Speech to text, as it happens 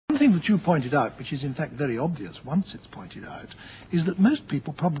One thing that you pointed out, which is in fact very obvious once it's pointed out, is that most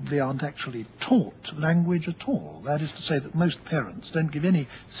people probably aren't actually taught language at all. That is to say that most parents don't give any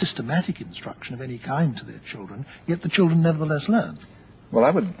systematic instruction of any kind to their children, yet the children nevertheless learn. Well,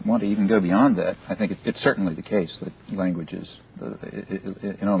 I would want to even go beyond that. I think it's certainly the case that language is,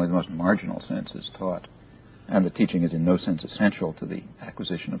 in only the most marginal sense, is taught, and that teaching is in no sense essential to the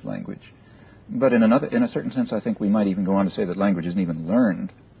acquisition of language. But in a certain sense, I think we might even go on to say that language isn't even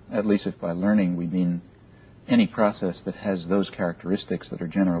learned, at least if by learning we mean any process that has those characteristics that are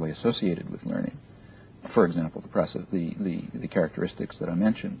generally associated with learning. For example, the characteristics that I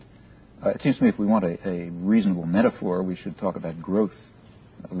mentioned. It seems to me if we want a reasonable metaphor, we should talk about growth.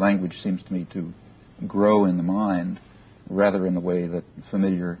 Language seems to me to grow in the mind rather in the way that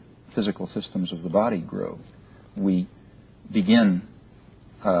familiar physical systems of the body grow. We begin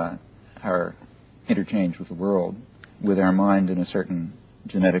our interchange with the world with our mind in a certain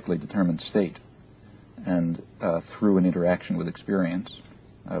genetically determined state, and through an interaction with experience,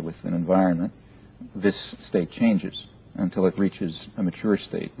 with an environment, this state changes until it reaches a mature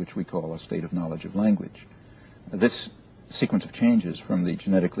state, which we call a state of knowledge of language. This sequence of changes from the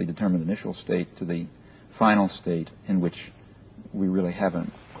genetically determined initial state to the final state in which we really have a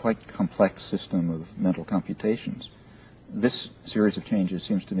quite complex system of mental computations. This series of changes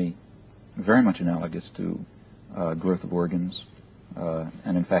seems to me very much analogous to growth of organs,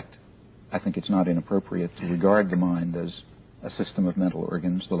 and in fact, I think it's not inappropriate to regard the mind as a system of mental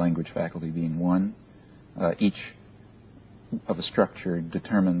organs, the language faculty being one, each of a structure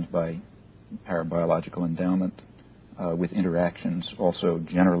determined by our biological endowment, with interactions also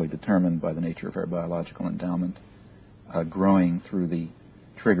generally determined by the nature of our biological endowment, growing through the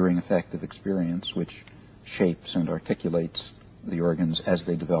triggering effect of experience, which shapes and articulates the organs as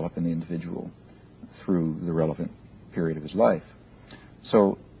they develop in the individual through the relevant period of his life.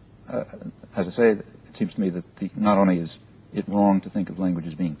 So, as I say, it seems to me that not only is it wrong to think of language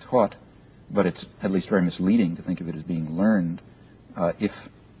as being taught, but it's at least very misleading to think of it as being learned if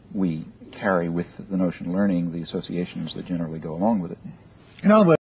we carry with the notion learning the associations that generally go along with it. In other words,